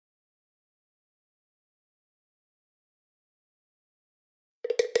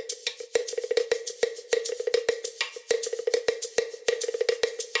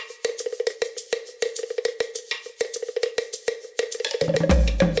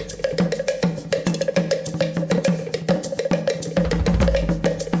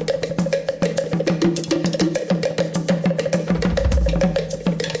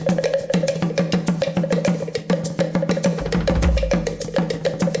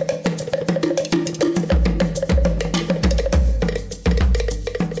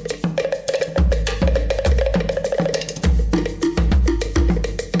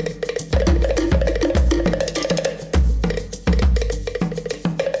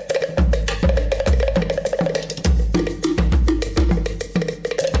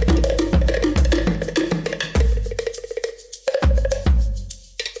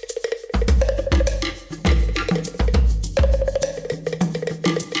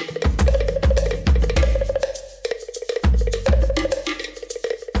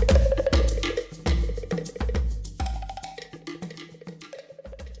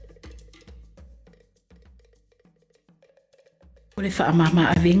whaamama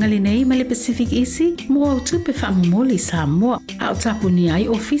avenga le nei ma le Pacific Isi, mo au tupe whaamumoli Samoa, au tapu ni ai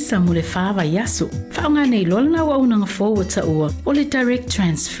ofisa mo le whaava yaso. Whaonga nei lola na waunanga forward ua, o le direct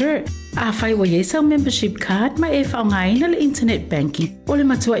transfer. A whai wa yesa membership card ma e whaonga ina le internet banking, o le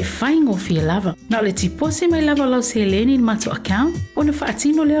matua e whaingo fia lava. Na le tipose mai lava lau se eleni ni matua account, o na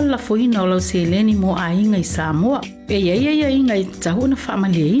whaatino leo la foina o lau se eleni mo a inga I Samoa. E ia inga I tahu na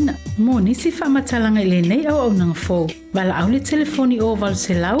whaamalia ina. Mo nisi whaamatalanga le nei au nanga fo. Wala au le telefoni o valu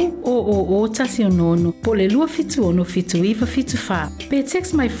se lau o tasi o nono. Po le lua fitu ono fitu iwa fitu wha. Pe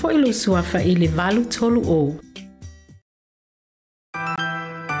text mai fo ilo suafa I le valu tolu o.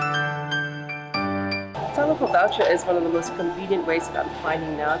 Telephone voucher is one of the most convenient ways that I'm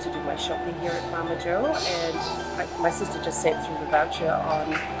finding now to do my shopping here at Mama Joe, and my sister just sent through the voucher on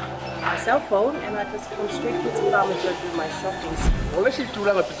my cell phone, and I just come straight to Mama Joe to do my shopping. Ole si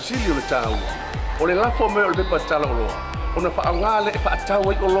tulanga pitusili ole tau. Ole lafo me ole pepa tala oloa. Ona whaangale e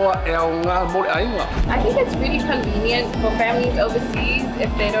whaatau I oloa e au ngā mole ainga. I think it's really convenient for families overseas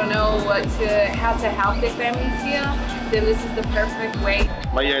if they don't know how to help their families here. Then this is the perfect way.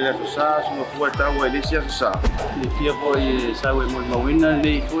 Mai ai la sa suma fua tau e lisia sa. Le fia foi sa we mo mawina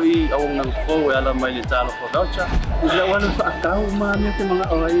le foi au nang fo e ala mai le talo for voucher. Ila wana whaakau ma me te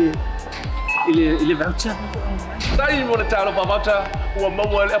mga oi. Ile voucher. Tai mo le talo pa voucher ua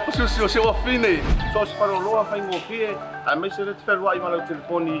maua le apususi o se wa fine. So se paro loa whaingo fie. A me se le te whelua I mana o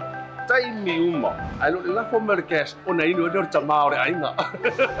telefoni. Tai mi uma. Ai lo le lafo me le cash. Ona inu e leo tamao le ainga.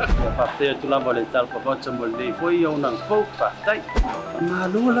 Whaatea tu lava le talo for voucher mo le foi au nang fo whaatai. Ma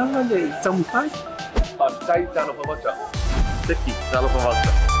loa lava le taumpai. Tai talo pa voucher. Teki talo pa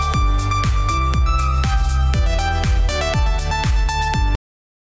voucher.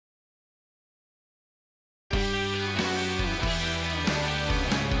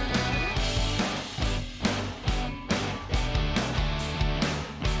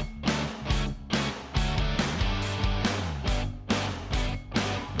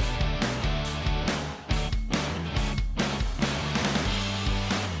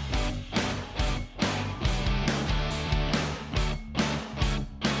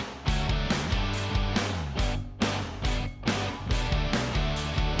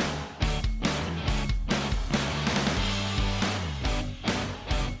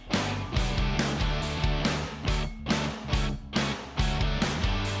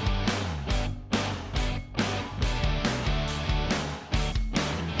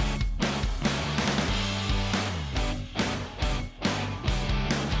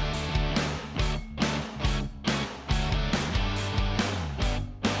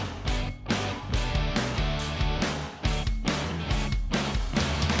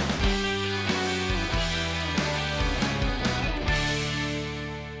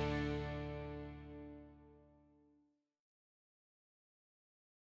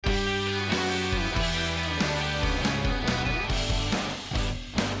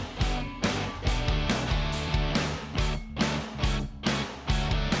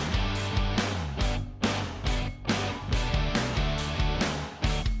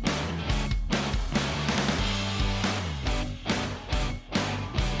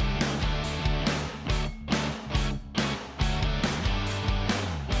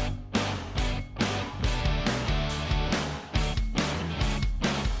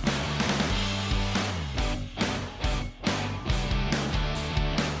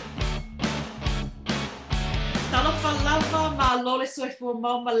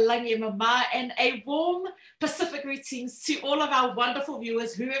 And a warm Pacific greetings to all of our wonderful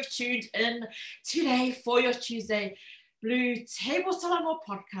viewers who have tuned in today for your Tuesday BluTable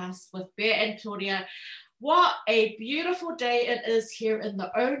Podcast with Pea and Claudia. What a beautiful day it is here in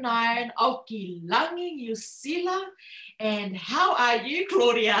the 09 Aukilangi, New Zealand. And how are you,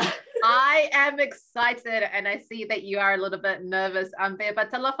 Claudia? I am excited, and I see that you are a little bit nervous. Pea,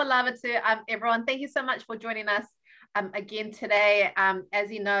 but talofa lava to everyone. Thank you so much for joining us. Again today, as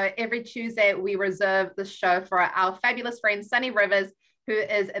you know, every Tuesday we reserve the show for our fabulous friend Sonny Rivers, who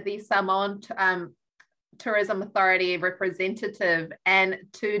is the Samoan Tourism Authority representative. And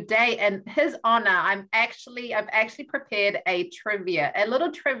today, in his honor, I've actually prepared a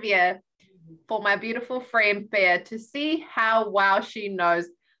little trivia for my beautiful friend Pea to see how well she knows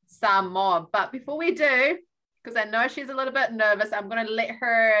Samoa. But before we do, because I know she's a little bit nervous, I'm going to let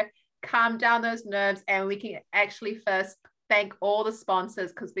her calm down those nerves, and we can actually first thank all the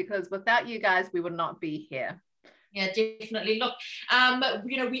sponsors, because without you guys we would not be here. Yeah, definitely. Look,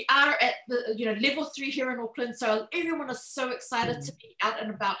 we are at the, level 3 here in Auckland, so everyone is so excited to be out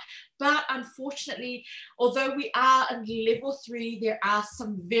and about. But unfortunately, although we are in level 3, there are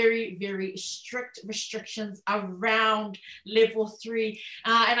some very, very strict restrictions around level 3.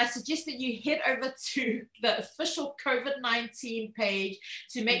 And I suggest that you head over to the official COVID-19 page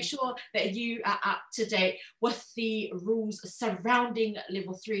to make sure that you are up to date with the rules surrounding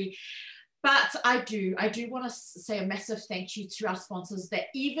level 3. But I do want to say a massive thank you to our sponsors that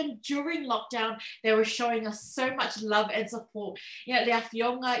even during lockdown, they were showing us so much love and support. Lea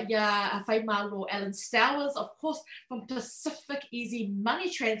Fionga, Whaimalo, Alan Stowers, of course, from Pacific Easy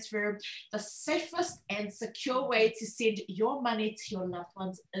Money Transfer, the safest and secure way to send your money to your loved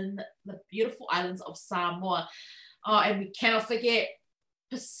ones in the beautiful islands of Samoa. And we cannot forget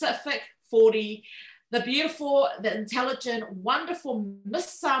Pacific 40, the beautiful, the intelligent, wonderful Miss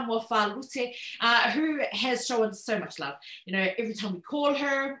Samoa Whalute, who has shown so much love. Every time we call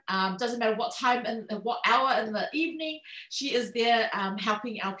her, doesn't matter what time and what hour in the evening, she is there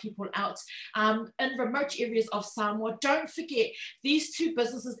helping our people out in remote areas of Samoa. Don't forget, these two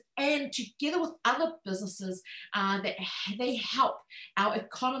businesses, and together with other businesses, that they help our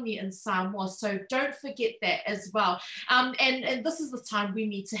economy in Samoa. So don't forget that as well. And this is the time we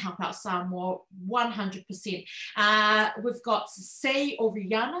need to help out Samoa 100%. We've got Say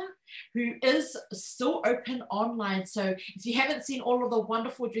Oriana, who is still open online. So if you haven't seen all of the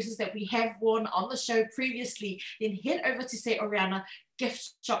wonderful dresses that we have worn on the show previously, then head over to Say Oriana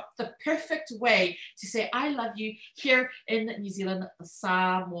gift shop, the perfect way to say I love you here in New Zealand, the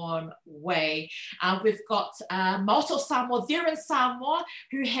Samoan way. We've got Maoto Samoa there in Samoa,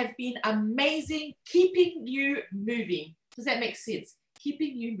 who have been amazing, keeping you moving. Does that make sense?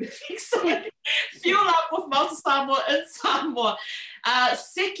 Keeping you moving. So fuel up with Maoto Samoa in Samoa.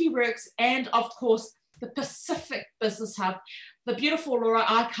 Seki Works, and of course, the Pacific Business Hub. The beautiful Laura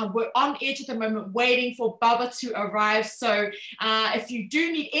Icahn, we're on edge at the moment waiting for Baba to arrive. So if you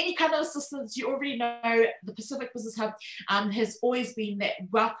do need any kind of assistance, you already know the Pacific Business Hub has always been that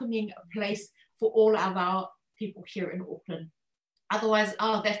welcoming place for all of our people here in Auckland. Otherwise,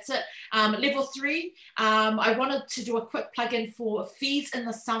 that's it. Level 3, I wanted to do a quick plug-in for Feeds in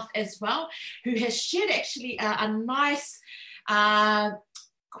the South as well, who has shared actually a nice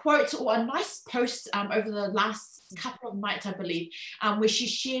quote or a nice post over the last couple of nights, I believe, where she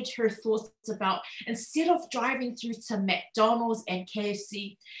shared her thoughts about, instead of driving through to McDonald's and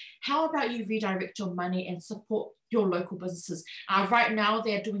KFC, how about you redirect your money and support your local businesses? Right now,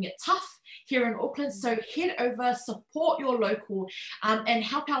 they're doing it tough here in Auckland, so head over, support your local, and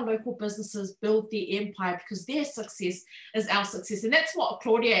help our local businesses build their empire, because their success is our success. And that's what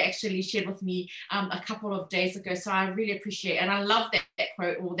Claudia actually shared with me a couple of days ago, so I really appreciate it. And I love that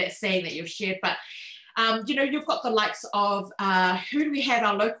quote, or that saying that you've shared. But you've got the likes of, who do we have?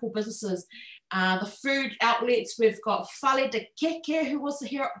 Our local businesses, the food outlets. We've got Fale de Keke, who was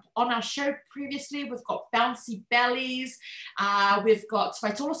here on our show previously. We've got Bouncy Bellies. We've got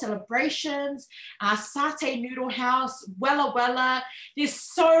Twaitolo Celebrations, Satay Noodle House, Wella Wella. There's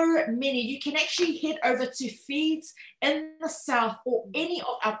so many. You can actually head over to Feeds in the South or any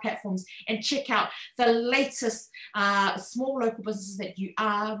of our platforms and check out the latest small local businesses that you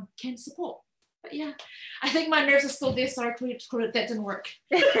can support. But yeah, I think my nerves are still there. Sorry, that didn't work.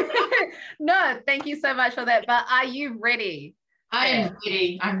 No, thank you so much for that. But are you ready? I'm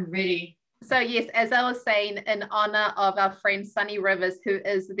ready. So yes, as I was saying, in honor of our friend Sonny Rivers, who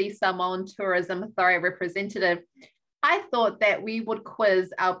is the Samoan Tourism Authority representative, I thought that we would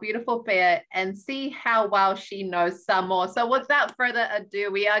quiz our beautiful Pea and see how well she knows Samoa. So without further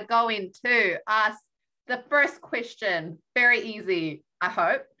ado, we are going to ask the first question. Very easy, I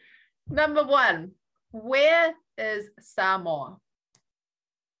hope. Number 1, where is Samoa?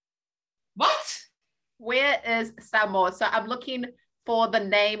 What? Where is Samoa? So I'm looking for the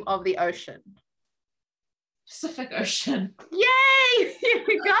name of the ocean. Pacific Ocean. Yay!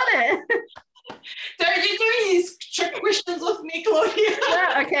 We got it. Don't you do these trick questions with me, Claudia?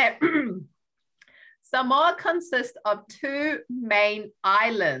 Yeah, okay. Samoa consists of 2 main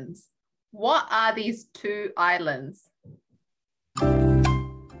islands. What are these 2 islands?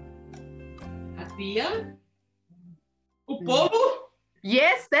 Apia? Upolu?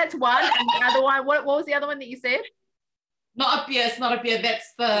 Yes, that's one. And the other one, what was the other one that you said? Not Apia, it's not Apia.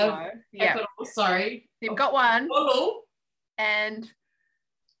 That's the... No. Yeah. Sorry. You've got one. Upolu? And...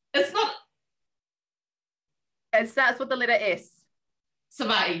 It's not... It starts with the letter S.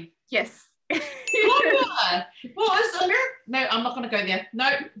 Savai. Yes. What was under? No, I'm not going to go there. No,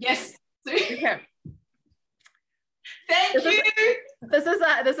 yes. Okay. Thank you. This is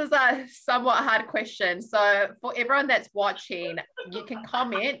a somewhat hard question. So for everyone that's watching, you can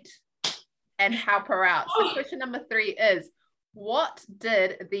comment and help her out. So question number 3 is, what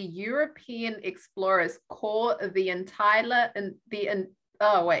did the European explorers call the entire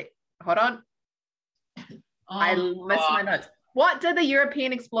oh wait, hold on. I missed my notes. What did the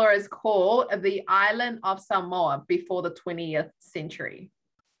European explorers call the island of Samoa before the 20th century?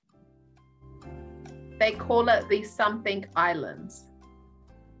 They call it the something islands.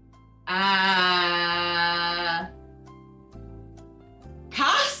 Pass?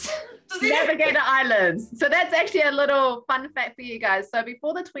 Navigator Islands. So that's actually a little fun fact for you guys. So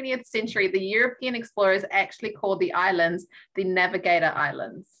before the 20th century, the European explorers actually called the islands the Navigator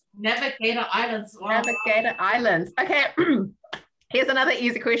Islands. Navigator Islands. Wow. Navigator Islands. Okay. Here's another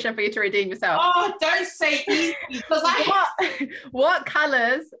easy question for you to redeem yourself. Oh, don't say easy, because what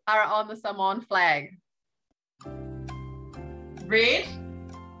colors are on the Samoan flag? Red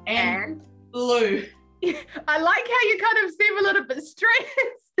and blue. I like how you kind of seem a little bit stressed.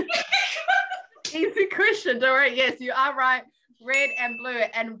 Easy question, don't worry. Yes, you are right. Red and blue.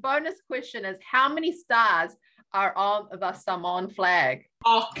 And bonus question is, how many stars are on the Samoan flag?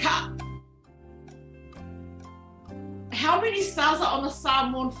 Oh, how many stars are on the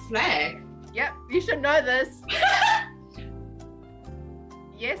Samoan flag? Yep, you should know this.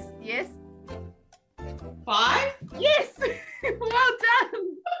 Yes. 5? Yes. Well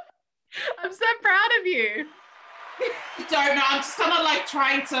done. I'm so proud of you. I don't know. I'm just kind of like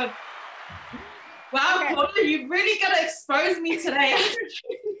trying to. Wow, okay. Claudia, you've really got to expose me today.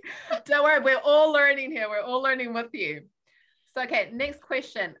 Don't worry, we're all learning here. We're all learning with you. So, okay, next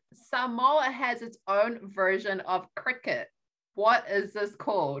question. Samoa has its own version of cricket. What is this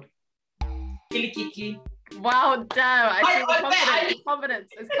called? Kilikiki. Well done. I see the confidence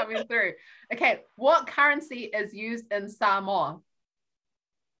is coming through. Okay, what currency is used in Samoa?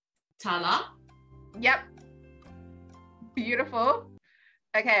 Tala. Yep. Beautiful.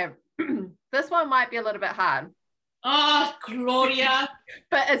 Okay, this one might be a little bit hard. Oh, Claudia.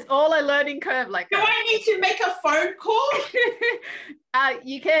 But it's all a learning curve. Like, do I need to make a phone call?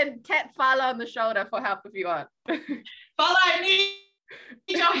 You can tap Fala on the shoulder for help if you want. Fala, I need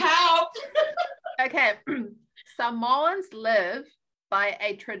your help. Okay. Samoans live by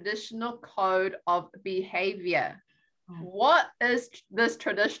a traditional code of behavior. What is this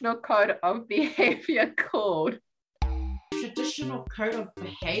traditional code of behavior called? Traditional code of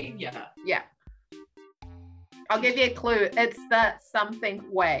behavior? Yeah. I'll give you a clue. It's the something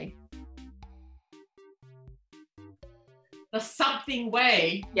way. The something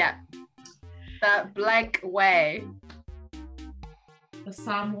way? Yeah. The blank way. The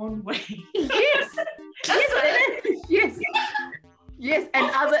Samoan way. Yes. Yes. Yes, and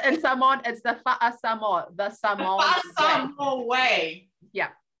other in Samoan, it's the Fa'a Samoa, the Samoan way. Yeah.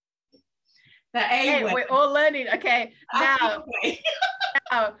 The A way. We're all learning. Okay, now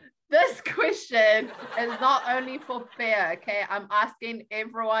this question is not only for Pea, okay? I'm asking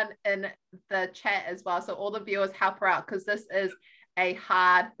everyone in the chat as well, so all the viewers help her out, because this is the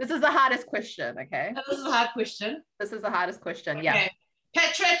hardest question, okay? This is a hard question. This is the hardest question, okay. Yeah.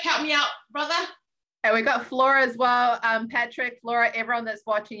 Patrick, help me out, brother. And we got Flora as well. Patrick, Flora, everyone that's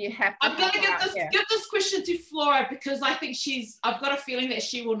watching, you have to. I'm going to give this question to Flora, because I think I've got a feeling that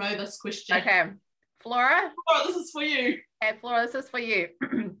she will know this question. Okay. Flora, this is for you. Okay, Flora, this is for you.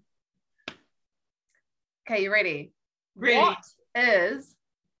 Okay, you ready? Ready. What is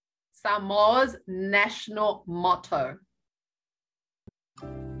Samoa's national motto?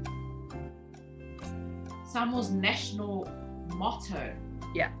 Samoa's national motto?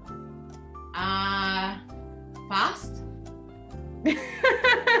 Yeah. Fast?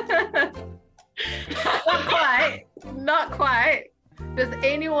 Not quite. Does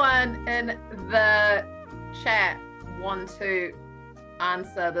anyone in the chat want to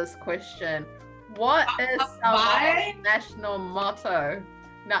answer this question? What is Samoa's national motto?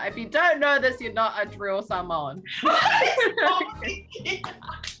 Now, if you don't know this, you're not a real Samoan.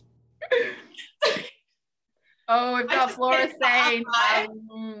 Oh, we've got Flora saying,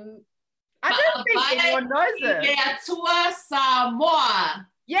 I don't think anyone knows it. Tua Samoa.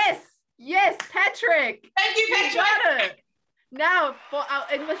 Yes, Patrick. Thank you, Patrick. You got it. Now, for our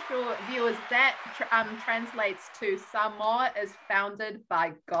English viewers, that translates to Samoa is founded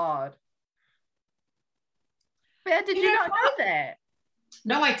by God. But did you not know that?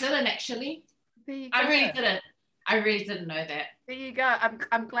 No, I didn't actually. I really didn't know that. There you go.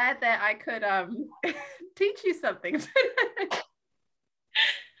 I'm glad that I could teach you something today.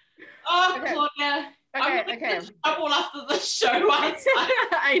 Oh, okay. Claudia. Okay. I'm all after the show.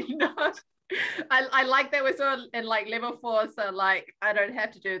 I know. I like that we're sort of in like level 4, so like I don't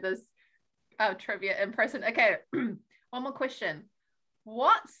have to do this trivia in person. Okay, one more question.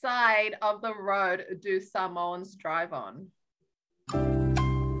 What side of the road do Samoans drive on?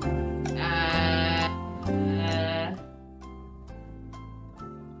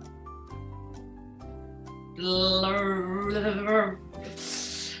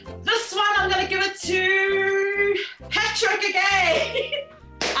 This one I'm going to give it to Patrick again.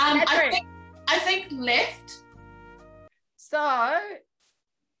 I think left. So,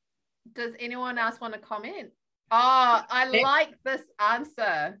 does anyone else want to comment? Oh, I like this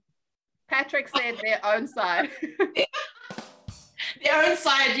answer. Patrick said their own side. Their own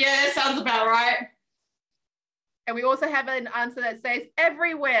side, yeah, sounds about right. And we also have an answer that says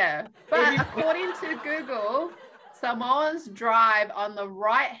everywhere. But according to Google, Samoans drive on the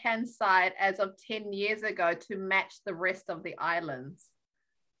right-hand side as of 10 years ago to match the rest of the islands.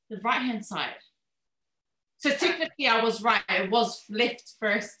 The right-hand side. So technically I was right. It was left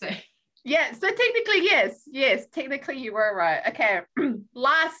first. Yeah, so technically, yes. Yes, technically you were right. Okay,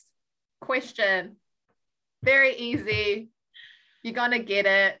 last question. Very easy. You're going to get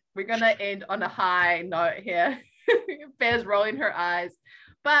it. We're going to end on a high note here. Bear's rolling her eyes.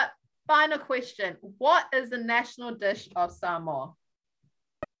 But final question. What is the national dish of Samoa?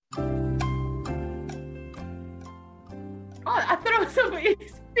 Oh, I thought it was a very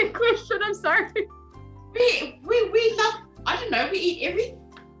easy question. I'm sorry. We love, I don't know, we eat everything.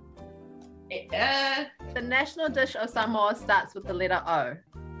 The national dish of Samoa starts with the letter O.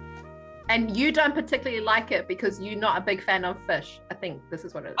 And you don't particularly like it because you're not a big fan of fish. I think this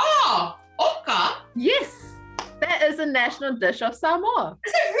is what it is. Oh, oka? Yes, that is a national dish of Samoa.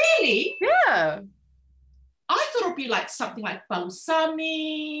 Is it really? Yeah. I thought it would be like something like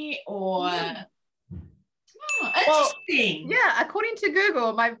balsami or... Oh, interesting. Well, yeah, according to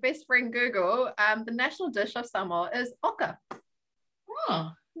Google, my best friend Google, the national dish of Samoa is oka.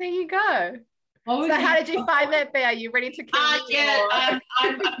 Oh. There you go. So how did you find that, Bea? Are you ready to kill me? Yeah,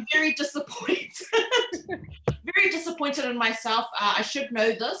 I'm very disappointed. Very disappointed in myself. I should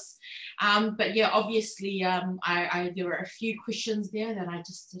know this. But yeah, obviously, there were a few questions there that I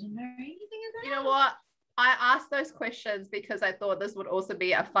just didn't know anything about. You know what? I asked those questions because I thought this would also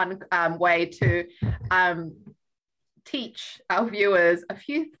be a fun way to teach our viewers a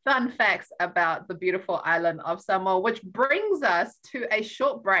few fun facts about the beautiful island of Samoa, which brings us to a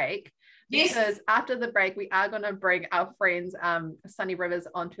short break. Because yes, after the break, we are going to bring our friends, Sonny Rivers,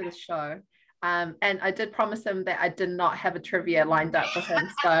 onto the show. And I did promise him that I did not have a trivia lined up for him.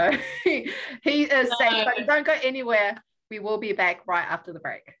 So he is safe, but don't go anywhere. We will be back right after the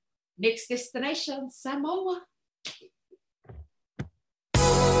break. Next destination, Samoa.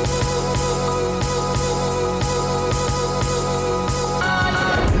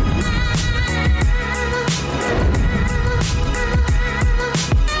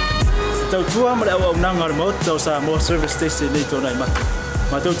 Tau tua ma le au nanga le mo tau Samoa service station nei tona I matu.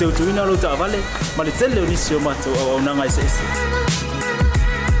 Ma tau te utuina lo ta vale ma le tele o nisi o matu au nanga ese ese.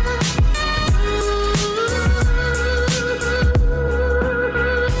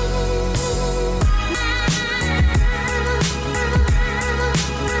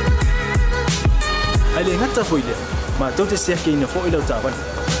 Ai le ngata foile ma tau te sia ke ina fo ilo ta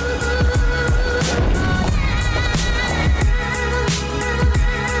vale.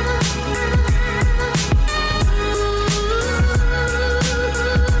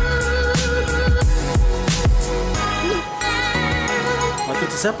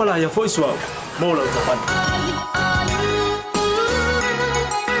 Siapa lah yang voice wow mau lau tapan.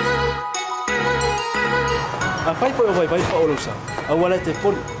 Apa itu vai vai pa ulusa. Awala te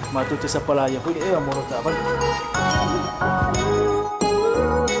pon matu te siapa lah yang voice mau lau tapan.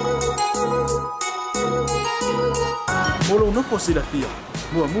 Molo no posila fia.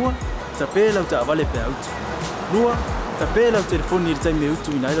 Mua tape lau ta vale pe out. Lua tape lau telefoni tai me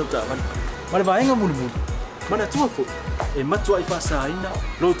utu ina lau ta vale. Male vaenga mulu. Mana tua fo. E matua I whasa aina,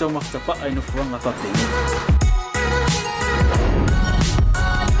 lo tau maftapa ai no fuanga whapengi.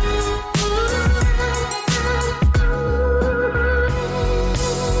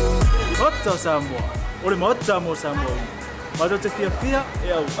 Ota Samoa, ore ma ota mo Samoa. Mato te fia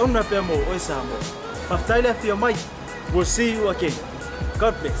e au auna pea mo oi Samoa. Maftaile fia mai, we'll see you again.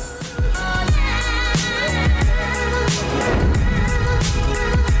 God bless.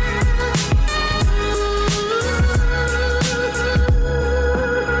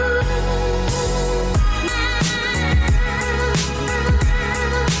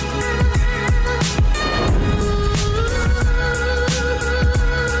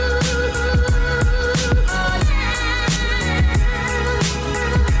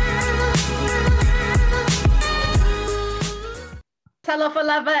 Talofa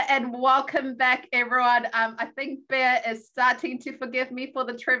lava and welcome back, everyone. I think Pea is starting to forgive me for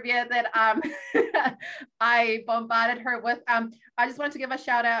the trivia that I bombarded her with. I just want to give a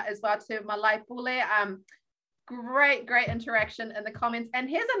shout out as well to Malai Pule. Great interaction in the comments. And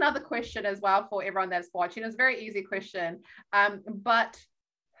here's another question as well for everyone that's watching. It's a very easy question. But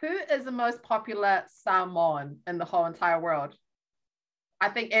who is the most popular Samoan in the whole entire world? I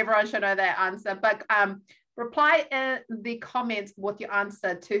think everyone should know that answer. But reply in the comments with your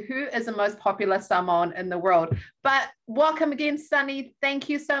answer to who is the most popular Samoan in the world. But welcome again, Sonny. Thank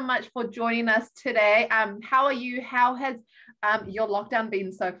you so much for joining us today. How are you? How has your lockdown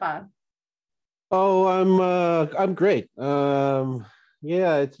been so far? Oh, I'm great.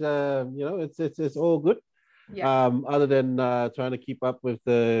 Yeah, it's it's all good. Yeah. Other than trying to keep up with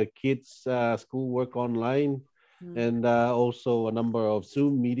the kids' schoolwork online. And also a number of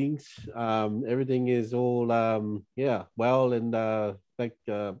Zoom meetings. Everything is all well, and thank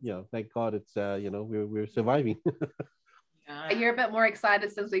God it's we're surviving. You're a bit more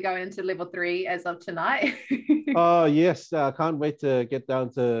excited since we go into level 3 as of tonight. Oh yes, can't wait to get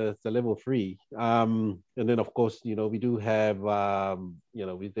down to level 3. And then of course we do have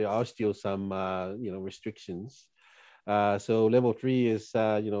there are still some restrictions. So level 3 is,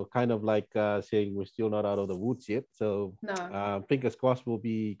 kind of like saying we're still not out of the woods yet. So No. Fingers crossed we'll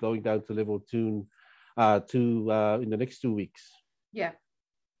be going down to level 2 in the next 2 weeks. Yeah.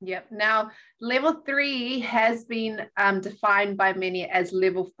 Yep. Now, level 3 has been defined by many as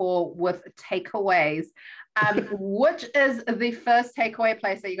level 4 with takeaways. Which is the first takeaway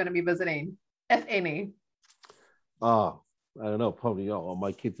place that you're going to be visiting, if any? I don't know. Probably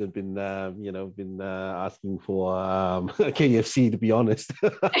my kids have been, asking for KFC. To be honest,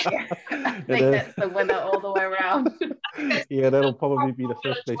 I think that's the winner all the way around. Yeah, that'll probably be the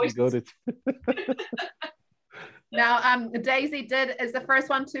first place we go to. Now, Daisy is the first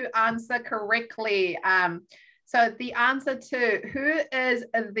one to answer correctly. So the answer to who is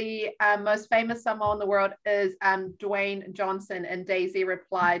the most famous Samoan in the world is Dwayne Johnson, and Daisy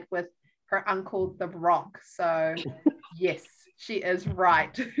replied with her uncle, The Rock. So yes, she is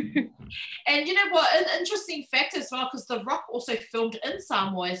right. And you know what? An interesting fact as well, because The Rock also filmed in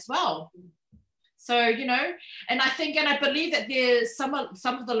Samoa as well. So, and I believe that there's some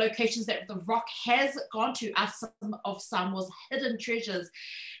of the locations that The Rock has gone to are some of Samoa's hidden treasures.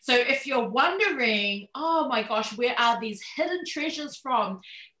 So if you're wondering, oh my gosh, where are these hidden treasures from?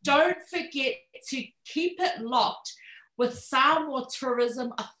 Don't forget to keep it locked with Samoa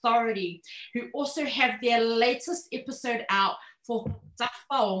Tourism Authority, who also have their latest episode out for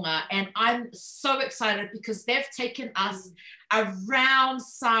Tafaonga, and I'm so excited because they've taken us around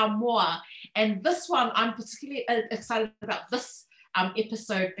Samoa. And this one, I'm particularly excited about this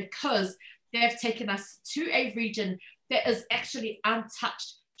episode because they've taken us to a region that is actually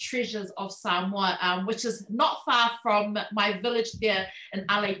untouched treasures of Samoa, which is not far from my village there in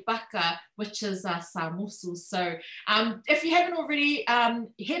Alebaka, which is Samosu. So if you haven't already,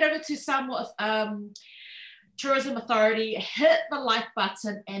 head over to Samoa Tourism Authority, hit the like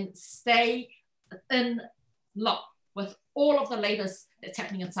button and stay in lock with all of the latest that's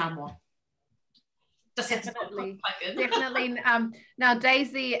happening in Samoa. Definitely. Now,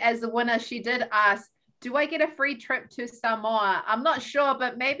 Daisy, as the winner, she did ask, do I get a free trip to Samoa? I'm not sure,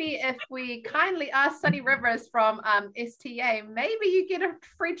 but maybe if we kindly ask Sonny Rivers from STA, maybe you get a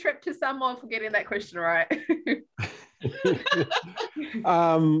free trip to Samoa for getting that question right.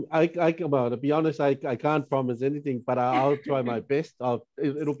 To be honest, I can't promise anything, but I'll try my best.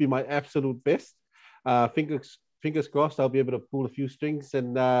 It'll be my absolute best. Fingers crossed, I'll be able to pull a few strings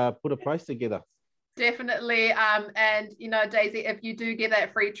and put a price together. Definitely. And Daisy, if you do get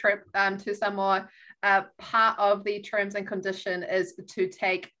that free trip to Samoa, part of the terms and condition is to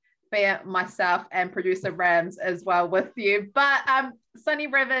take Pea, myself, and producer Rams as well with you. But Sonny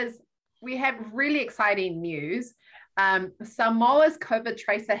Rivers, we have really exciting news. Samoa's COVID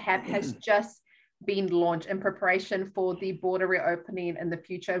Tracer app has just been launched in preparation for the border reopening in the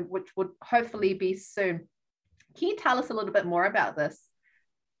future, which would hopefully be soon. Can you tell us a little bit more about this?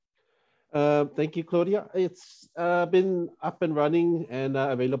 Thank you, Claudia. It's been up and running and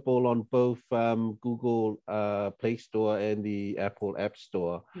available on both Google Play Store and the Apple App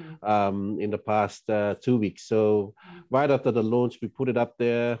Store in the past 2 weeks. So right after the launch, we put it up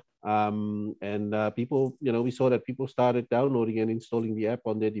there. And people, we saw that people started downloading and installing the app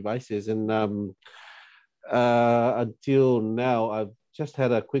on their devices. And until now, I've just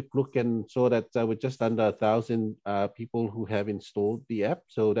had a quick look and saw that we're just under 1,000 people who have installed the app.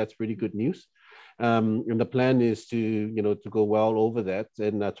 So that's really good news. And the plan is to go well over that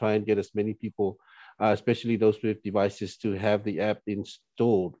and try and get as many people especially those with devices, to have the app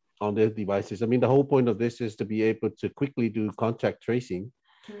installed on their devices. I mean, the whole point of this is to be able to quickly do contact tracing.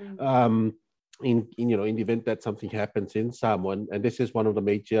 In the event that something happens in Samoa, and this is one of the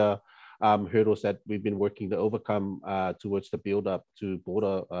major hurdles that we've been working to overcome towards the build up to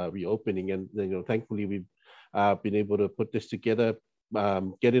border reopening. And thankfully we've been able to put this together,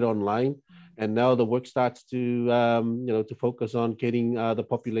 get it online, and now the work starts to to focus on getting the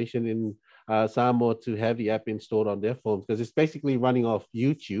population in Samoa to have the app installed on their phones, because it's basically running off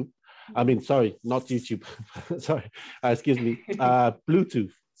YouTube. I mean, sorry, not YouTube. Sorry, excuse me,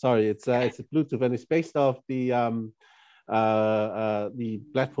 Bluetooth. Sorry, it's a Bluetooth, and it's based off the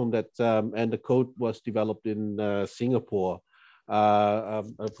platform that and the code was developed in Singapore. I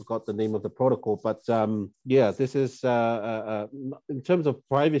forgot the name of the protocol, but yeah, this is in terms of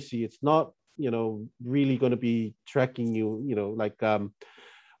privacy, it's not really going to be tracking you, like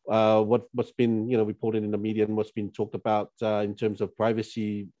what's been reported in the media and what's been talked about in terms of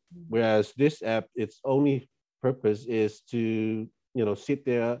privacy. Whereas this app, its only purpose is to sit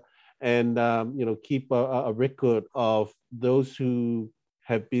there and keep a record of those who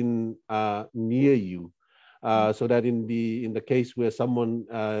have been near you, so that in the case where someone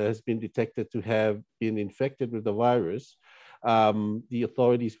has been detected to have been infected with the virus, the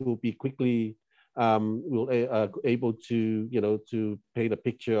authorities will be quickly able to to paint a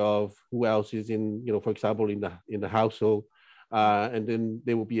picture of who else is in for example in the household, and then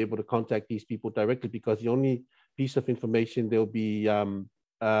they will be able to contact these people directly, because the only piece of information they'll be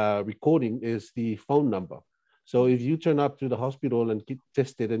recording is the phone number. So if you turn up to the hospital and get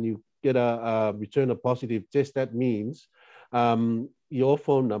tested and you get a return a positive test, that means your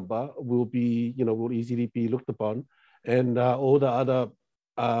phone number will be will easily be looked upon, and all the other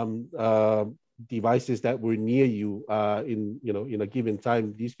devices that were near you in a given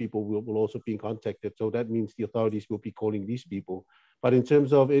time, these people will also be contacted. So that means the authorities will be calling these people. But in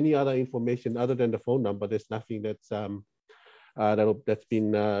terms of any other information other than the phone number, there's nothing that's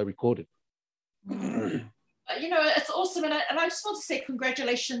been recorded. It's awesome, and I just want to say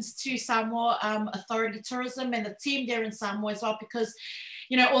congratulations to Samoa Authority Tourism and the team there in Samoa as well, because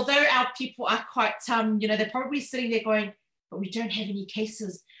although our people are quite they're probably sitting there going, but we don't have any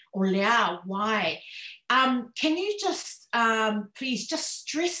cases, or lea, why? Can you just please just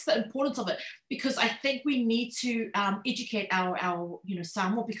stress the importance of it, because I think we need to educate our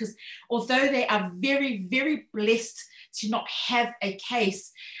Samoa, because although they are very, very blessed to not have a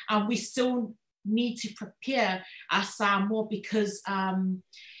case, we still need to prepare our Samoa, because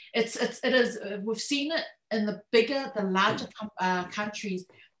it is we've seen it in the larger countries,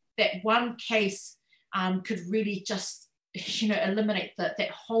 that one case could really just eliminate that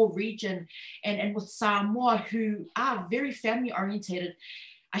whole region. And with Samoa, who are very family orientated,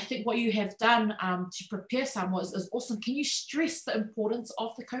 I think what you have done to prepare Samoa is awesome. Can you stress the importance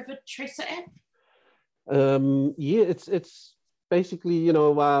of the COVID Tracer app? Yeah, it's basically,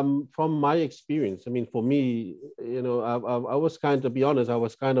 from my experience. I mean, for me, I was to be honest, I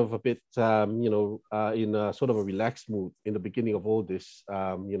was kind of a bit, in a sort of a relaxed mood in the beginning of all this,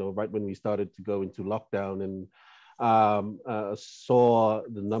 right when we started to go into lockdown, and saw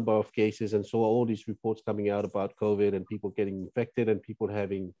the number of cases and saw all these reports coming out about COVID and people getting infected and people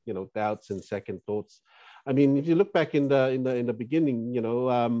having, doubts and second thoughts. I mean, if you look back in the beginning,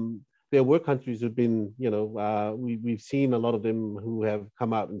 there were countries who've been, we've seen a lot of them who have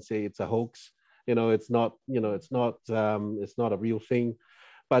come out and say it's a hoax. It's not a real thing.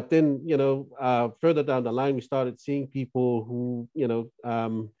 But then, further down the line, we started seeing people who,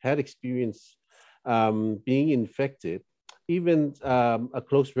 had experience being infected, even a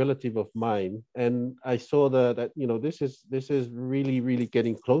close relative of mine. And I saw that this is really, really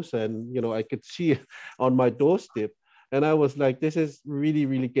getting closer. And, I could see it on my doorstep. And I was like, this is really,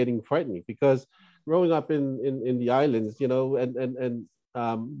 really getting frightening, because growing up in the islands, and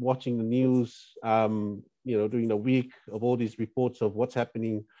watching the news, during the week of all these reports of what's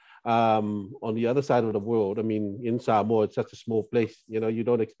happening on the other side of the world. I mean, in Samoa, it's such a small place, you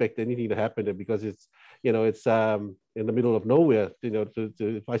don't expect anything to happen there, because it's in the middle of nowhere,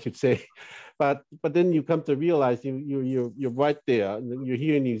 if I should say. But then you come to realize you're right there. You're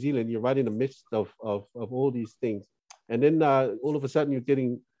here in New Zealand, you're right in the midst of all these things. And then all of a sudden, you're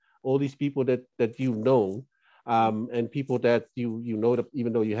getting all these people that and people that that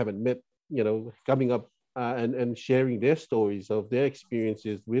even though you haven't met, coming up and sharing their stories of their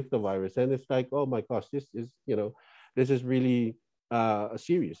experiences with the virus. And it's like, oh my gosh, this is really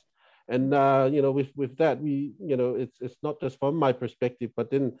serious. And with that, we it's not just from my perspective,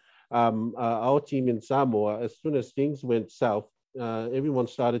 but then our team in Samoa, as soon as things went south, everyone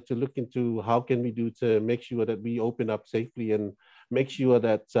started to look into how can we do to make sure that we open up safely and make sure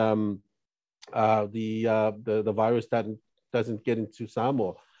that the virus doesn't get into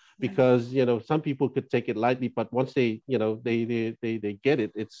Samoa, because some people could take it lightly, but once they get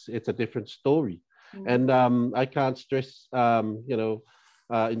it, it's a different story. And I can't stress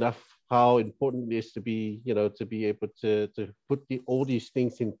enough how important it is to be able to put all these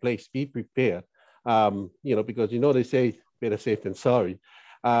things in place, be prepared, because they say better safe than sorry.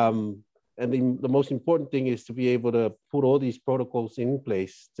 And the most important thing is to be able to put all these protocols in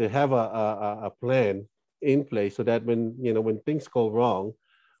place, to have a plan in place, so that when things go wrong,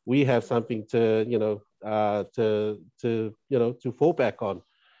 we have something to fall back on.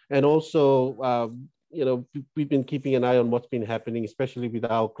 And also, we've been keeping an eye on what's been happening, especially with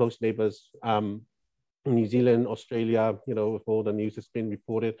our close neighbors, New Zealand, Australia, with all the news that's been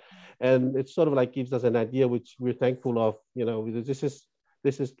reported. And it sort of like gives us an idea, which we're thankful of.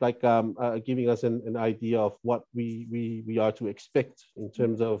 This is like giving us an idea of what we are to expect in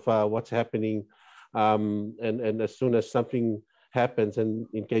terms of what's happening. And as soon as something happens, and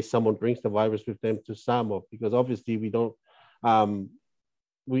in case someone brings the virus with them to Samoa, because obviously we don't,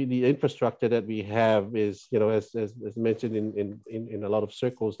 the infrastructure that we have is, as mentioned in a lot of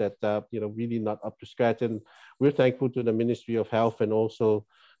circles, that really not up to scratch. And we're thankful to the Ministry of Health and also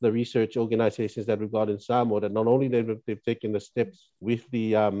the research organizations that we've got in Samoa, that not only they've taken the steps with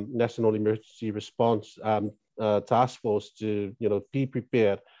the National Emergency Response Task Force to be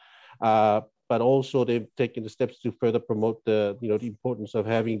prepared, but also they've taken the steps to further promote the importance of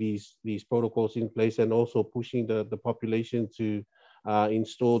having these protocols in place, and also pushing the population to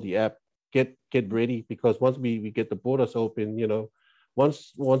install the app, get ready, because once we get the borders open,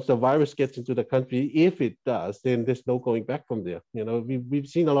 once the virus gets into the country, if it does, then there's no going back from there. We've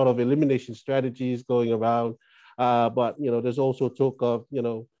seen a lot of elimination strategies going around, but there's also talk of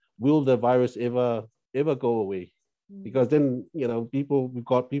will the virus ever go away? Because then we've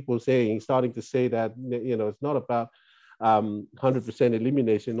got people starting to say that it's not about 100%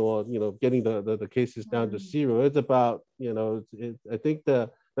 elimination or getting the cases down to zero. It's about I think the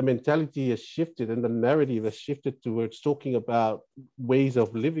mentality has shifted, and the narrative has shifted towards talking about ways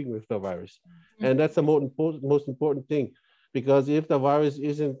of living with the virus. And that's the most important thing, because if the virus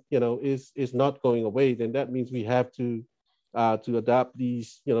isn't is not going away, then that means we have to adapt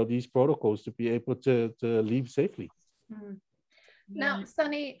these protocols to be able to live safely. Now,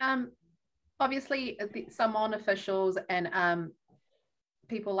 Sonny, obviously the Samoan officials and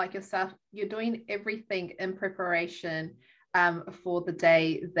people like yourself, you're doing everything in preparation for the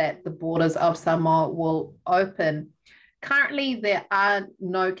day that the borders of Samoa will open. Currently, there are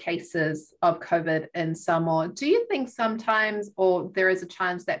no cases of COVID in Samoa. Do you think sometimes, or there is a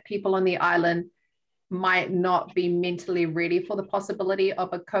chance that people on the island might not be mentally ready for the possibility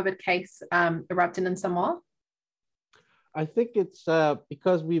of a COVID case erupting in Samoa? I think it's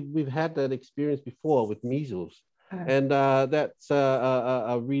because we've had that experience before with measles, and that's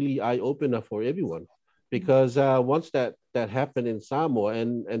a really eye opener for everyone, because once that happened in Samoa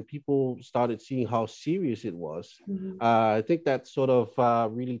and people started seeing how serious it was, I think that sort of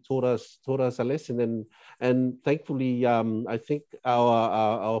really taught us a lesson, and thankfully I think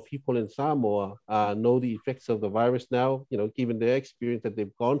our people in Samoa know the effects of the virus now, given their experience that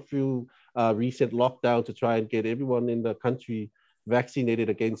they've gone through recent lockdown to try and get everyone in the country vaccinated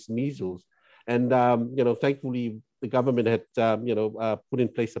against measles. And thankfully the government had put in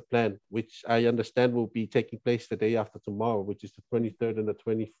place a plan, which I understand will be taking place the day after tomorrow, which is the 23rd and the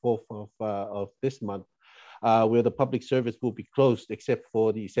 24th of this month, where the public service will be closed except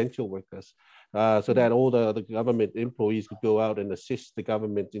for the essential workers, so that all the government employees could go out and assist the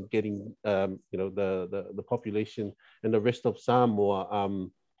government in getting the population and the rest of Samoa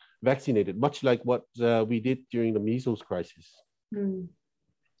vaccinated, much like what we did during the measles crisis.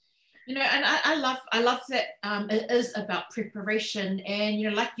 And I love that it is about preparation,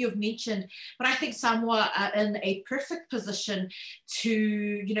 and like you've mentioned, but I think Samoa are in a perfect position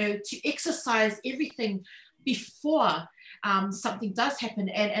to exercise everything before something does happen,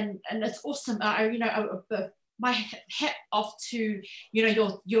 and it's awesome. My hat off to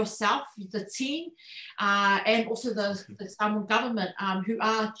yourself, the team, and also the Samoan government, who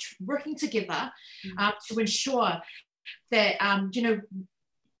are working together to ensure that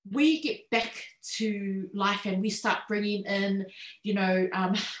we get back to life, and we start bringing in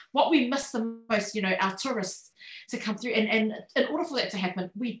what we miss the most, our tourists to come through. And in order for that to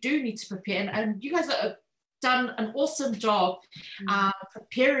happen, we do need to prepare, and you guys are done an awesome job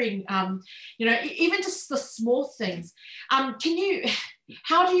preparing, even just the small things. How do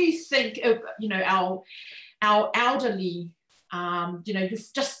you think, our elderly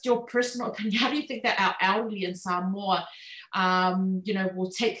just your personal opinion, how do you think that our elderly in Samoa,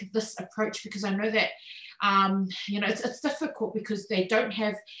 will take this approach? Because I know that, it's difficult because they don't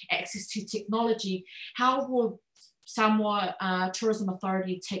have access to technology. How will Samoa Tourism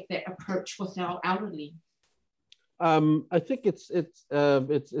Authority take that approach with our elderly? I think it's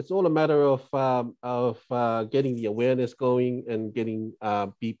all a matter of getting the awareness going and getting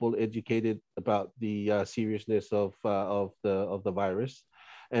people educated about the seriousness of the virus,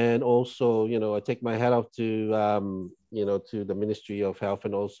 and also I take my hat off to to the Ministry of Health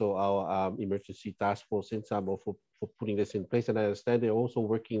and also our emergency task force in Samoa for putting this in place. And I understand they're also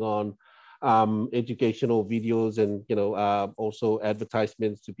working on educational videos and also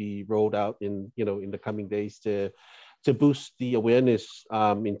advertisements to be rolled out in the coming days to boost the awareness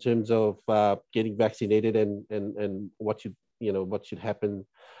in terms of getting vaccinated and what should happen,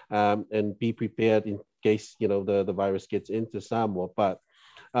 and be prepared in case the virus gets into Samoa. But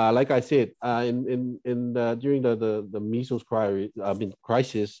like I said, during the measles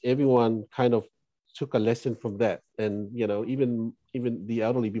crisis, everyone kind of took a lesson from that, and even the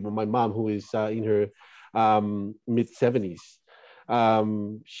elderly people. My mom, who is in her mid-70s,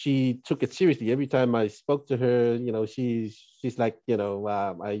 she took it seriously. Every time I spoke to her, she's like,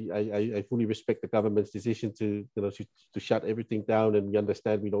 I fully respect the government's decision to shut everything down, and we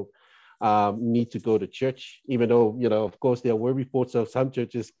understand we don't need to go to church, even though of course there were reports of some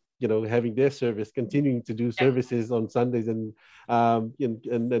churches having their service, continuing to do services on Sundays, and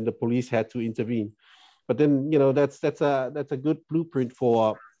then the police had to intervene. But then that's a good blueprint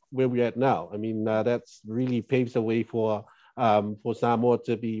for where we're at now. I mean, that's really paves the way for Samoa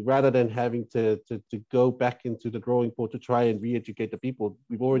to be, rather than having to go back into the drawing board to try and re-educate the people.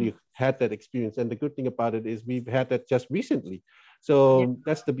 We've already had that experience, and the good thing about it is we've had that just recently. So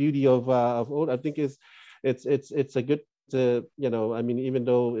that's the beauty of I think it's a good I mean, even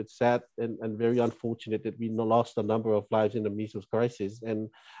though it's sad and very unfortunate that we lost a number of lives in the measles crisis, and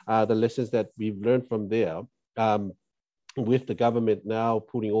the lessons that we've learned from there, with the government now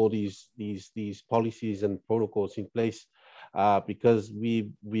putting all these policies and protocols in place, because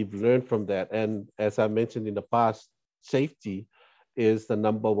we've learned from that. And as I mentioned in the past, safety is the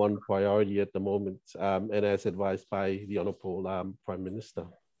number one priority at the moment, and as advised by the Honourable Prime Minister.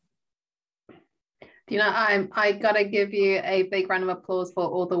 I gotta give you a big round of applause for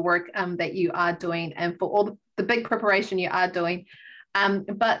all the work that you are doing, and for all the big preparation you are doing.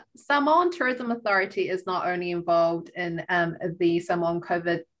 But Samoan Tourism Authority is not only involved in the Samoan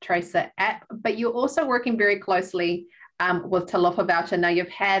COVID Tracer app, but you're also working very closely with Talofa Voucher. Now, you've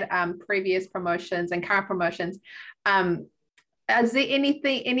had previous promotions and current promotions. Is there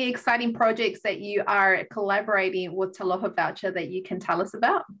any exciting projects that you are collaborating with Talofa Voucher that you can tell us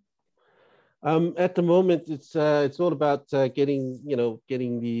about? At the moment, it's all about getting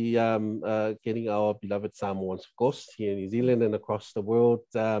our beloved Samoans, of course, here in New Zealand and across the world,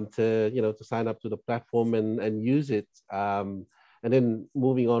 to sign up to the platform and use it. And then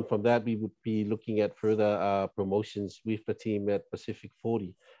moving on from that, we would be looking at further promotions with the team at Pacific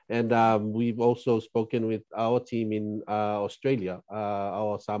 40. And we've also spoken with our team in Australia,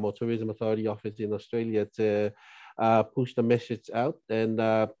 our Samoa Tourism Authority office in Australia, to push the message out and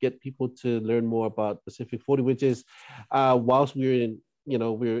get people to learn more about Pacific 40, which is, whilst we're in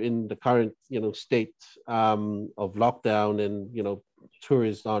the current state of lockdown, and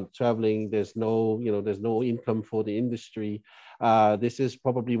tourists aren't traveling, there's no income for the industry. This is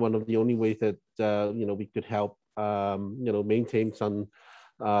probably one of the only ways that we could help maintain some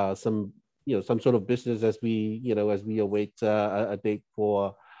sort of business as we await a date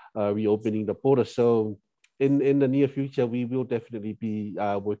for reopening the border. So in the near future, we will definitely be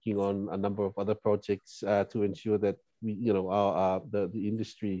working on a number of other projects to ensure that the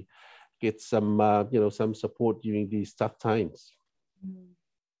industry gets some support during these tough times.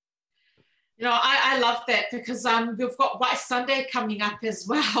 I love that, because we've got White Sunday coming up as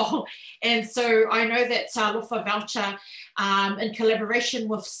well. And so I know that Talofa Voucher, in collaboration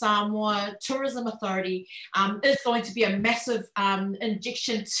with Samoa Tourism Authority, is going to be a massive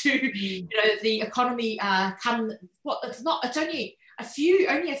injection to the economy. It's only a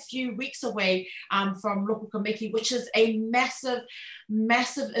few weeks away from Loko Kameki, which is a massive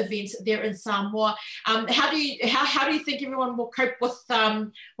event there in Samoa. How do you think everyone will cope with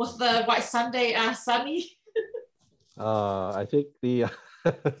the White Sunday, Sonny? I think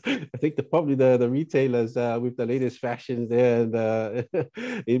probably the retailers with the latest fashions there, and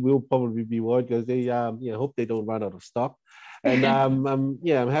it will probably be one, because they hope they don't run out of stock. And I'm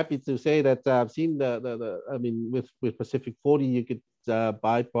happy to say that I've seen with Pacific 40, you could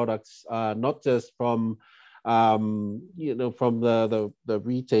buy products not just from from the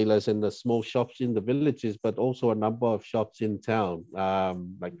retailers and the small shops in the villages, but also a number of shops in town.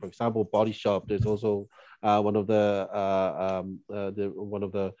 Like for example, Body Shop. There's also one of the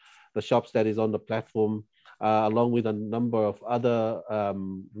shops that is on the platform, along with a number of other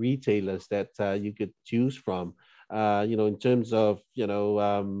retailers that you could choose from. In terms of,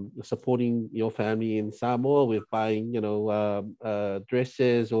 supporting your family in Samoa with buying,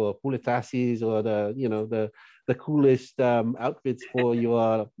 dresses or puletasis or the coolest outfits for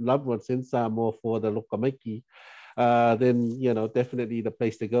your loved ones in Samoa for the lokameki, then, definitely the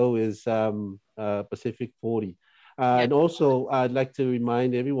place to go is Pacific 40. And also, I'd like to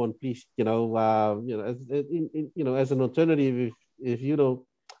remind everyone, please, as an alternative, if you don't,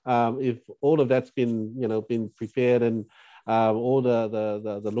 if all of that's been prepared and all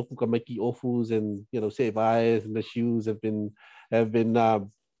the local kameki ofus and sevais and the shoes have been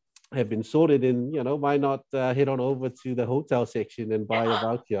sorted in, why not head on over to the hotel section and buy a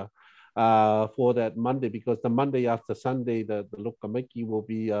voucher for that Monday, because the Monday after Sunday, the lokameki will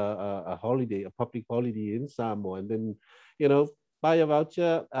be a holiday, a public holiday in Samoa, and then buy a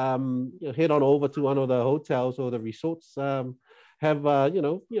voucher, head on over to one of the hotels or the resorts. Have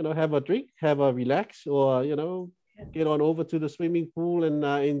have a drink, have a relax, or get on over to the swimming pool and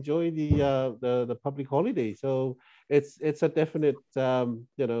enjoy the public holiday. So it's a definite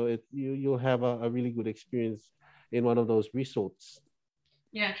you'll have a really good experience in one of those resorts.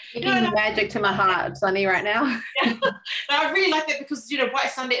 Yeah, bringing magic to my heart, Sonny, right now. Yeah. No, I really like that because White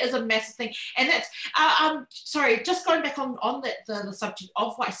Sunday is a massive thing, and that's sorry, just going back on the subject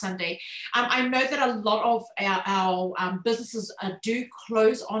of White Sunday. I know that a lot of our businesses do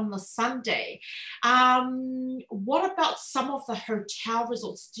close on the Sunday. What about some of the hotel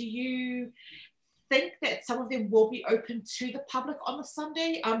resorts? Do you think that some of them will be open to the public on the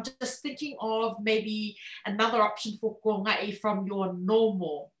Sunday? I'm just thinking of maybe another option for kongai from your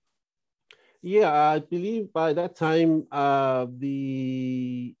normal. Yeah, I believe by that time,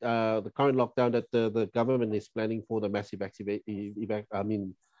 the current lockdown that the government is planning for the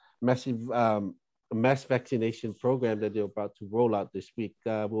mass vaccination program that they're about to roll out this week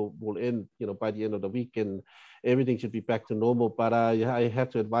will end, by the end of the week, and everything should be back to normal. But I have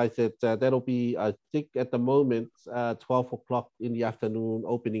to advise that that'll be, I think, at the moment, 12 o'clock in the afternoon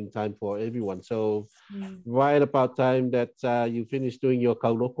opening time for everyone. So right about time that you finish doing your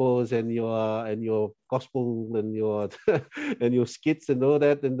kaulokos and your gospel and your and your skits and all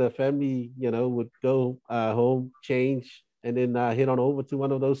that, and the family, would go home, change, and then head on over to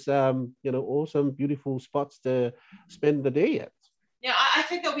one of those, awesome, beautiful spots to spend the day at. Yeah, I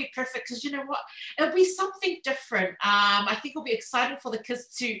think that'll be perfect because you know what, it'll be something different. I think it'll be exciting for the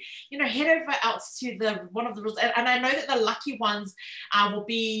kids to, head over out to one of the resorts, and I know that the lucky ones will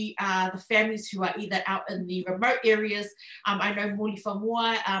be the families who are either out in the remote areas. I know Moli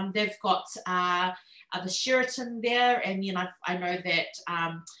Famua, they've got the Sheraton there, and I know that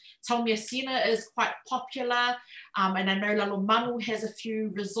Taumiasina is quite popular, and I know Lalomanu has a few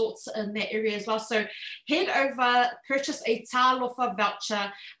resorts in that area as well. So head over, purchase a tālofa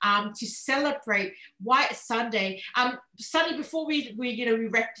voucher to celebrate White Sunday. Sonny, before we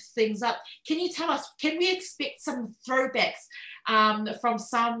wrap things up, can you tell us, can we expect some throwbacks from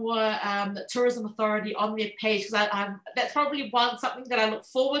Samoa Tourism Authority on their page? Because that's probably something that I look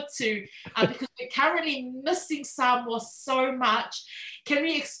forward to because we're currently missing Samoa so much. Can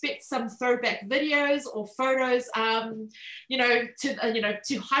we expect some throwback videos or photos, to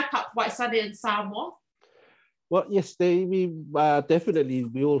hype up White Sunday in Samoa? Well, yes, we definitely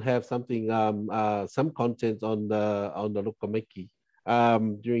will have something, some content on the lokameki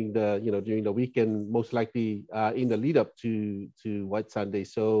during the weekend, most likely in the lead up to White Sunday.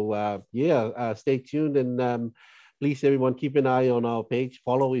 So stay tuned, and please, everyone, keep an eye on our page.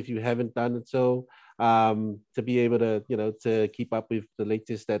 Follow if you haven't done it so. To be able to to keep up with the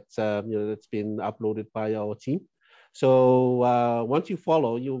latest that's been uploaded by our team. So once you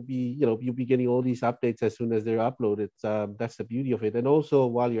follow, you'll be getting all these updates as soon as they're uploaded. That's the beauty of it. And also,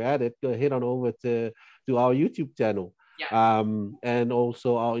 while you're at it, go head on over to our YouTube channel. Yeah. And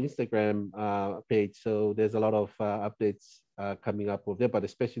also our Instagram page. So there's a lot of updates coming up over there, but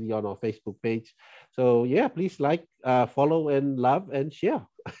especially on our Facebook page. So yeah, please like, follow, and love and share.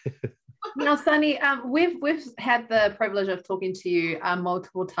 Now, Sonny, we've had the privilege of talking to you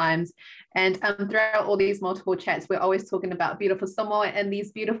multiple times, and throughout all these multiple chats, we're always talking about beautiful Samoa and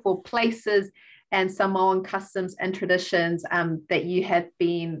these beautiful places and Samoan customs and traditions that you have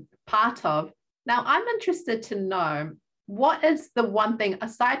been part of. Now, I'm interested to know, what is the one thing,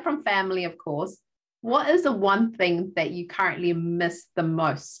 aside from family, of course, what is the one thing that you currently miss the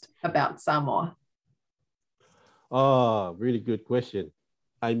most about Samoa? Oh, really good question.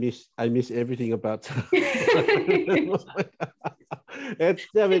 I miss everything about it's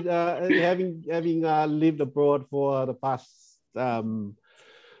having lived abroad for the past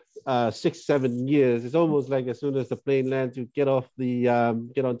 6-7 years. It's almost like as soon as the plane lands, you get onto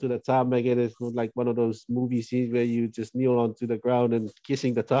the tarmac, and it's like one of those movie scenes where you just kneel onto the ground and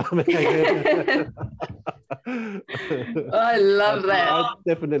kissing the tarmac. I love that. I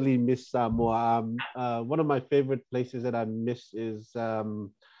definitely miss Samoa. One of my favorite places that I miss is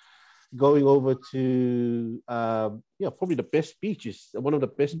going over to probably the best beaches. One of the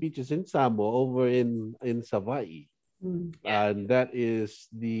best beaches in Samoa, over in Savaii. And that is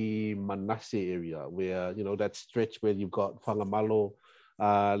the Manase area, where that stretch where you've got Whangamalo,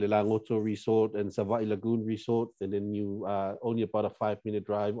 Lelangoto Resort and Savaii Lagoon Resort, and then you only about a 5-minute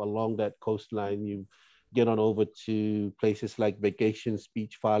drive along that coastline. You get on over to places like Vacations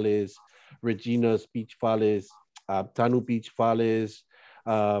Beach Fales, Regina's Beach Fales, Tanu Beach Fales,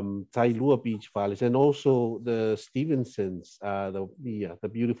 Tailua Beach Fales, and also the Stevensons, the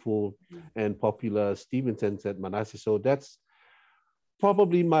beautiful and popular Stevensons at Manase. So that's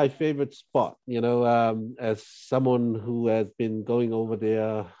probably my favorite spot, as someone who has been going over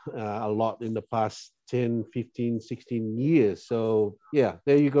there a lot in the past 10, 15, 16 years. So yeah,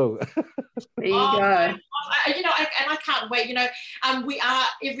 there you go. There you go. I can't wait. We are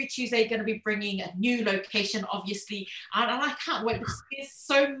every Tuesday going to be bringing a new location, obviously, and I can't wait because there's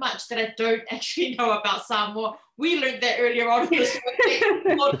so much that I don't actually know about Samoa. We learned that earlier on in the show,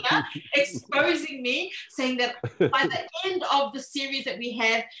 exposing me, saying that by the end of the series that we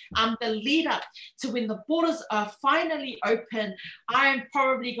have, the lead up to when the borders are finally open, I am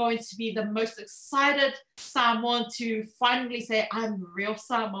probably going to be the most excited Samoan to finally say, I'm a real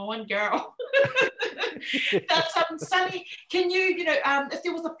Samoan girl. That's Sonny, can you, if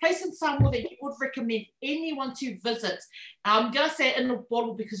there was a place in Samoa that you would recommend anyone to visit, I'm going to say in the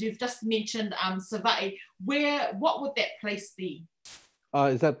bottle because you've just mentioned Savaii, what would that place be?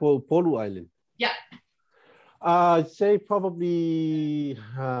 Is that for Polu Island? Yeah. I'd say probably,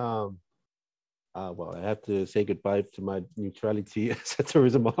 well, I have to say goodbye to my neutrality as a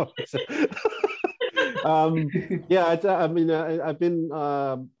tourism officer. I've been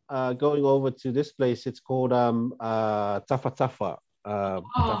going over to this place. It's called Tafa Tafa,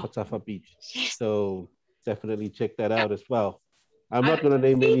 Tafa Tafa Beach. So definitely check that out as well. I'm not going to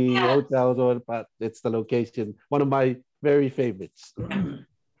name any hotels, but it's the location. One of my very favorites.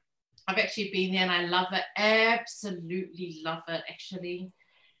 I've actually been there and I love it. Absolutely love it, actually.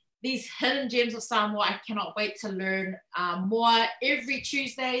 These hidden gems of Samoa, I cannot wait to learn more every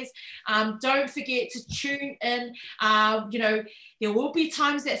Tuesdays. Don't forget to tune in. There will be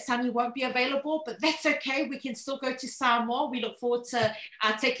times that Sonny won't be available, but that's okay. We can still go to Samoa. We look forward to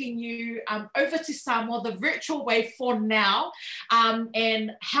taking you over to Samoa the virtual way for now,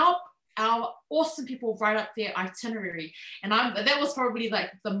 and help our awesome people write up their itinerary. And that was probably like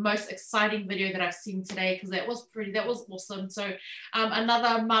the most exciting video that I've seen today, because that was awesome. So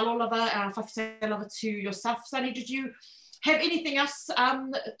another malo lava, whawhitai lava to yourself. Sonny, did you have anything else,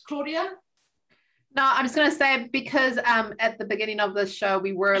 Claudia? No, I'm just going to say, because at the beginning of the show,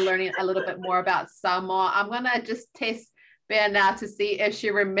 we were learning a little bit more about Samoa. I'm going to just test Pea now to see if she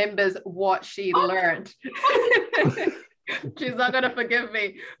remembers what she learned. She's not going to forgive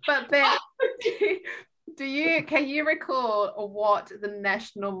me. But Pea, can you recall what the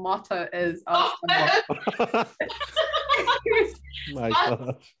national motto is of Samoa? My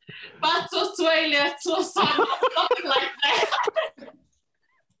God. Something like that.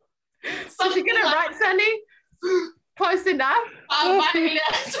 So she get it right, Sonny? Close enough?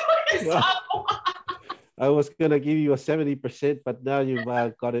 I was gonna give you a 70%, but now you've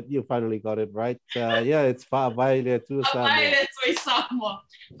got it. You finally got it right. It's Whaavaile tu Samoa.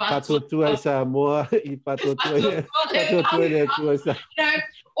 Patutua Samoa.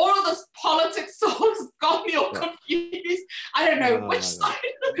 All of this politics songs got me all confused. I don't know which side.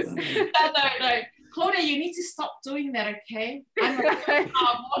 No. Claudia, you need to stop doing that, okay? I'm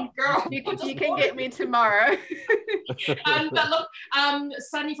one girl. You can get me tomorrow. But look,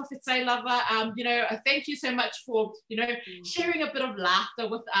 Sonny whawhitai lava, thank you so much for, sharing a bit of laughter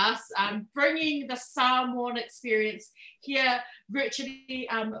with us, bringing the Samoan experience here virtually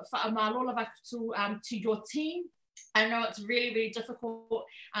to your team. I know it's really, really difficult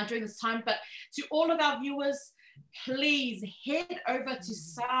during this time, but to all of our viewers, please head over to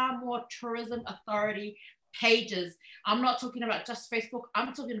Samoa Tourism Authority pages. I'm not talking about just Facebook.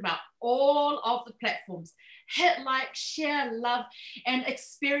 I'm talking about all of the platforms. Hit like, share, love, and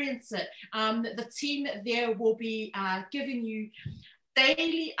experience it. The team there will be giving you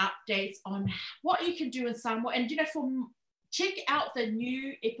daily updates on what you can do in Samoa. And, check out the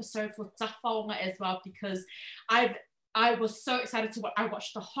new episode for Tafaonga as well, because I was so excited I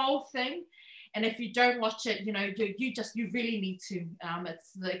watched the whole thing. And if you don't watch it, you really need to.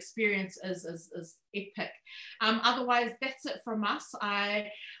 The experience is epic. Otherwise, that's it from us.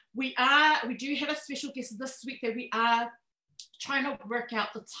 We do have a special guest this week that we are trying to work out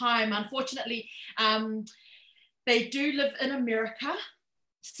the time. Unfortunately, they do live in America.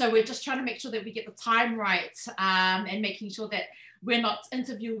 So we're just trying to make sure that we get the time right, and making sure that we're not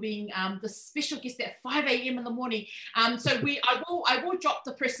interviewing the special guest at 5 a.m. in the morning. So I will drop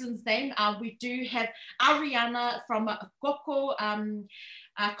the person's name. We do have Ariana from Koko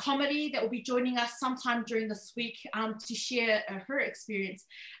Comedy that will be joining us sometime during this week to share her experience,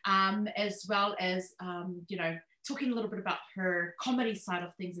 as well as talking a little bit about her comedy side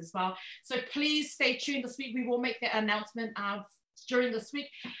of things as well. So please stay tuned this week. We will make that announcement during this week.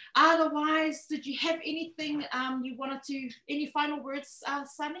 Otherwise, did you have anything you wanted to, any final words,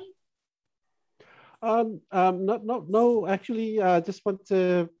 Sonny? No, actually, just want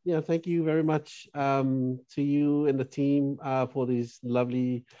to thank you very much to you and the team for this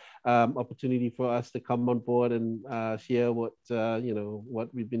lovely opportunity for us to come on board and share what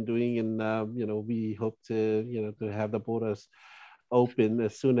we've been doing, and we hope to have the borders open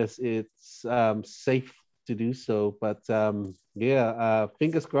as soon as it's safe to do so. But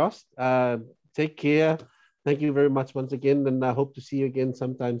fingers crossed. Take care. Thank you very much once again, and I hope to see you again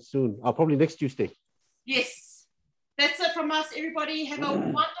sometime soon. Probably next Tuesday. Yes, that's it from us, everybody. Have a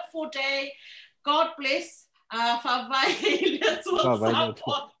wonderful day. God bless. Bye.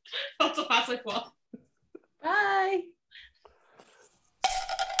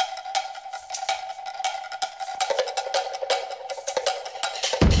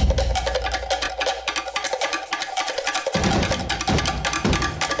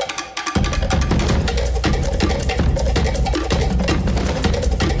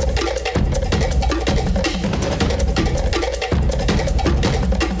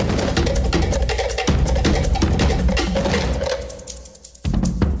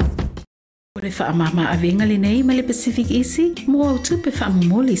 Le whaamama avenga le nei ma le Pacific Isi, mo au tupe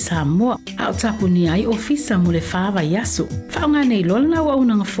whaamumoli Samoa, au tapuni ai ofisa mo le whaava yaso. Whaonga nei lola na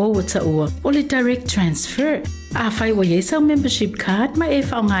waunanga forward ta ua, o le direct transfer. A whai wa yesa o membership card ma e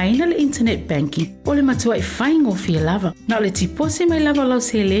whaonga ina le internet banking, o le matua e whaingo fia lava. Na le tipose mai lava lau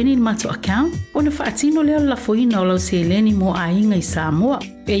se leni mato account, o le whaatino leo la foina o lau se leni mo a inga I Samoa.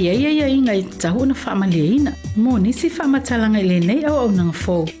 E ia inga I tahu na whaamaleina, mo nisi whaamatalanga I le nei au nanga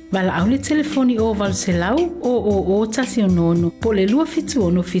fo. Wala au le telefoni o walu se lau o tasi o nono po le lua fitu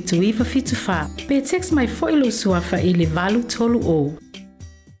ono fitu iwa fitu wha. Pe text mai fo ilo suafa I le valu tolu o.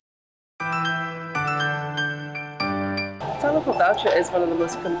 BluTable voucher is one of the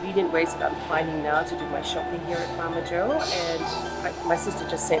most convenient ways that I'm finding now to do my shopping here at Farmer Joe, and my sister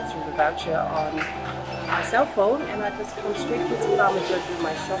just sent through the voucher on my cell phone, and I just come straight to Farmer Joe to do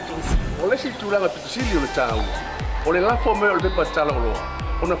my shopping. Ole si tulanga pitusili o le tau. Ole la fo me o le pepa tala o loa.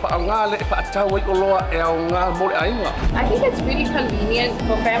 Ona whaangale e whaatau ai o loa e au ngā mole ainga. I think it's really convenient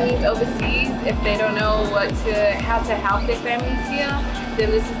for families overseas if they don't know how to help their families here.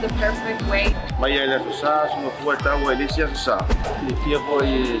 Then this is the perfect way. Mai ai la sa sunga fua tau ai lisia sa. Le fia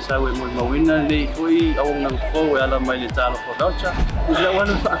foi sa we mo mawina le foi au nang fo ala mai le talo for voucher. Ile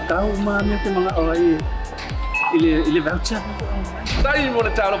wana whaatau ma me te mga oi. Ile voucher. Tai mo le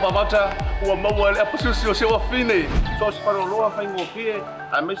talo voucher ua mau le Ep4 se wa fine. So se paro loa fai ngo fie.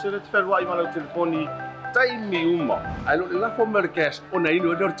 A me se le tferwa I mana telefoni tai mi uma. Ai lo la fo merkes ona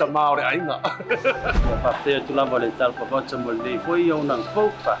ino do tamao re ainga. Pa te tu lava le tal pa voucher mo le foi au nang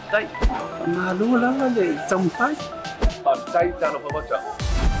fo pa tai. Ma lo la le tampai. Pa tai talo voucher.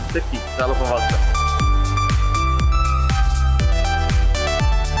 Teki talo voucher.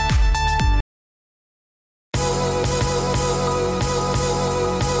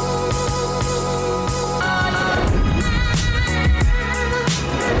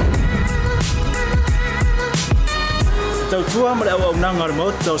 Tau tua ma le au nanga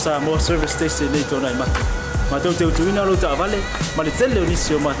remote tau Samoa service station nei tona I matu. Ma tau te utuina lo ta vale, ma le tele o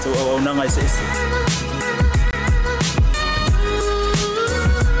nisi o matu au nanga ese ese.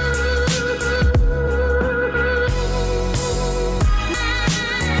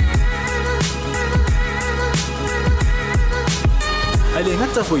 Ai le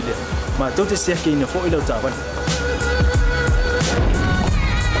ngata foile, ma tau te seke ina fo ilo ta vale.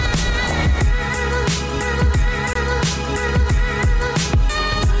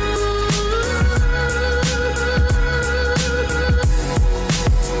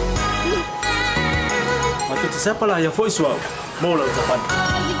 Siapa lah yang voice wow? mo lau ta pan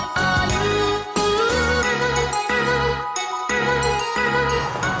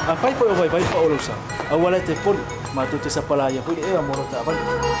a fai foi vai pa o sa a wala te pon ma tu te sa palaya foi e mo ta pan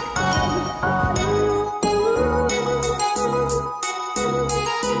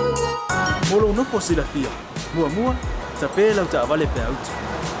Molo no posila fia. Mua ta pela ta vale pe out.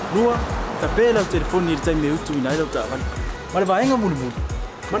 Lua ta pela telefoni tai me utu ina ila ta vale. Male vaenga mulu.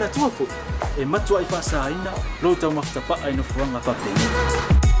 Mana tua fo. E matua I fa sa ina lo ta mafta pa ai no fuanga pa pe.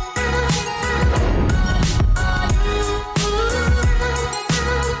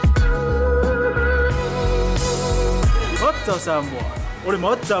 Mota Samoa. Ole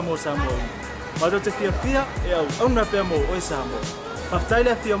mota mo Samoa. Mado te fia e au na pe mo o Samoa.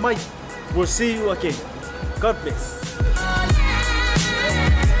 Maftaila fia mai. We'll see you again. God bless.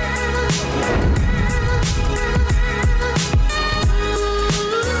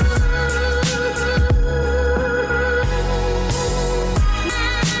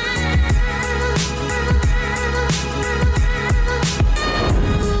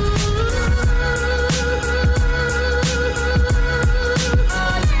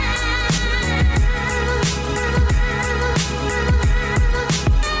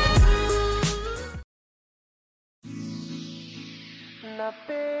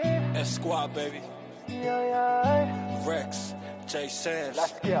 Squad, baby. Rex, J Sands.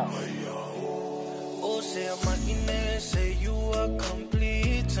 Let's go. Oh, say I'm say you are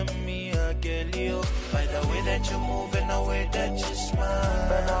complete to me, I get you. By the way that you move and the way that you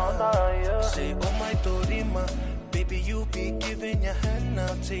smile. Say, oh my Dorima, baby, you be giving your hand,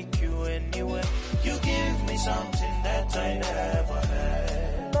 I'll take you anywhere. You give me something that I never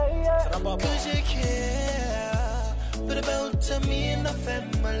had. Cause you care, but about to me and the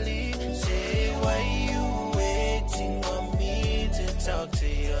family. Say, why you waiting on me to talk to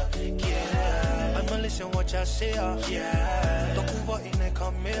you? Yeah, I'ma listen what y'all say. Yeah, don't move out in the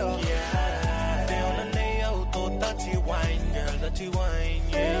come here. Yeah, they on the layout, oh, dirty wine, girl, dirty wine.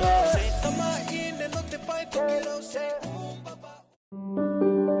 Yeah, say, I'm not in and not the fight to get out. Say,